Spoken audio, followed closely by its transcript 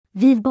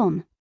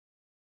VivBon.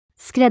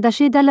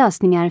 Skräddarsydda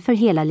lösningar för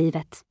hela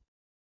livet.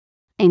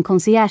 En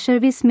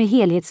conciergeservice med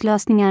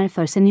helhetslösningar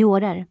för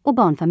seniorer och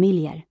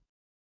barnfamiljer.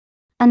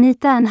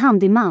 Anita en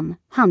handyman,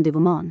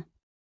 Handywoman.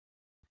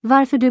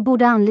 Varför du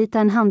borde anlita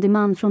en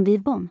handyman från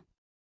VivBon?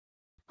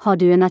 Har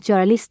du en att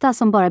göra-lista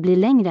som bara blir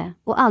längre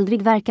och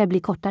aldrig verkar bli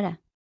kortare?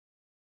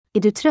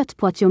 Är du trött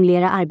på att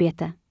jonglera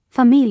arbete,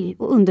 familj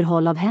och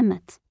underhåll av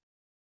hemmet?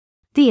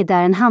 Det är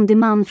där en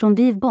handyman från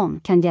VivBon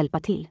kan hjälpa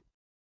till.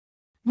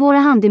 Våra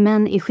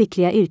handymän är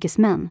skickliga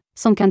yrkesmän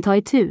som kan ta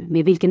itu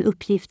med vilken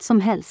uppgift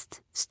som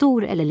helst,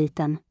 stor eller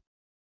liten.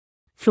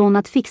 Från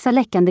att fixa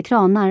läckande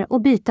kranar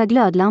och byta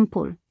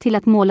glödlampor till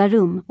att måla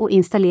rum och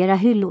installera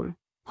hyllor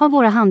har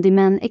våra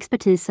handymän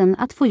expertisen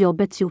att få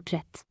jobbet gjort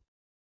rätt.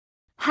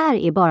 Här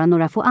är bara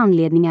några få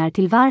anledningar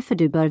till varför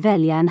du bör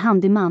välja en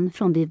handyman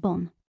från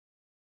VivBon.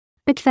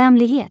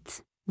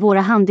 Bekvämlighet.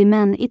 Våra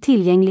handymän är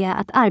tillgängliga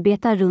att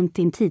arbeta runt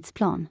din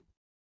tidsplan.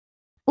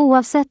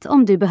 Oavsett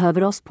om du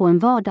behöver oss på en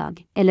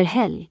vardag eller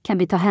helg kan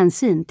vi ta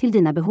hänsyn till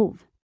dina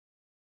behov.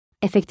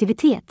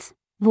 Effektivitet.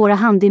 Våra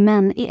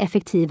handymän är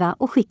effektiva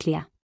och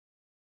skickliga.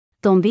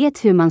 De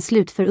vet hur man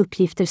slutför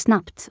uppgifter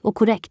snabbt och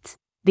korrekt,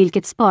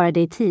 vilket sparar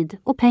dig tid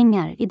och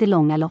pengar i det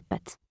långa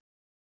loppet.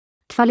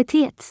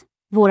 Kvalitet.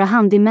 Våra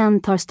handymän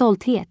tar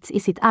stolthet i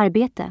sitt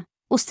arbete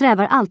och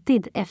strävar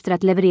alltid efter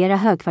att leverera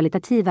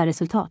högkvalitativa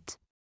resultat.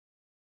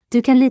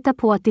 Du kan lita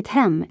på att ditt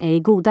hem är i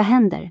goda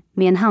händer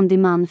med en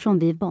handyman från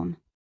VivBon.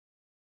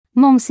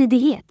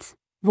 Mångsidighet.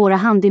 Våra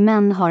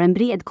handymän har en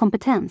bred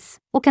kompetens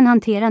och kan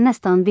hantera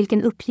nästan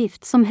vilken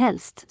uppgift som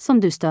helst som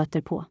du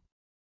stöter på.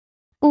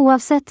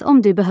 Oavsett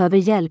om du behöver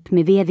hjälp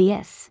med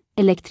VVS,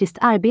 elektriskt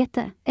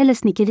arbete eller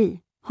snickeri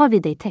har vi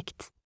dig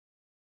täckt.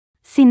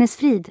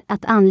 Sinnesfrid.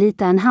 Att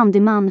anlita en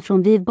handyman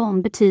från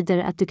VivBon betyder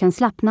att du kan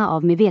slappna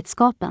av med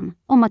vetskapen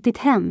om att ditt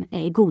hem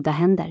är i goda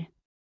händer.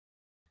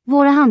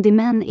 Våra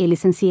handymän är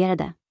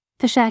licensierade,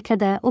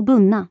 försäkrade och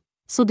bundna,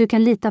 så du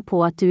kan lita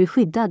på att du är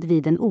skyddad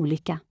vid en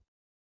olycka.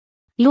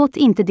 Låt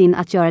inte din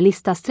att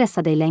göra-lista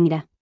stressa dig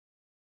längre.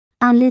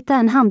 Anlita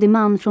en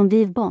handyman från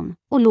VivBon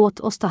och låt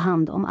oss ta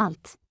hand om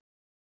allt.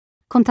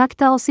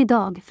 Kontakta oss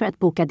idag för att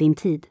boka din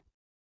tid.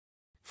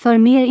 För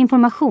mer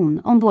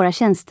information om våra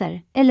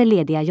tjänster eller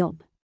lediga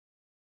jobb,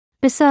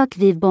 besök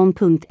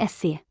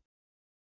vivbon.se.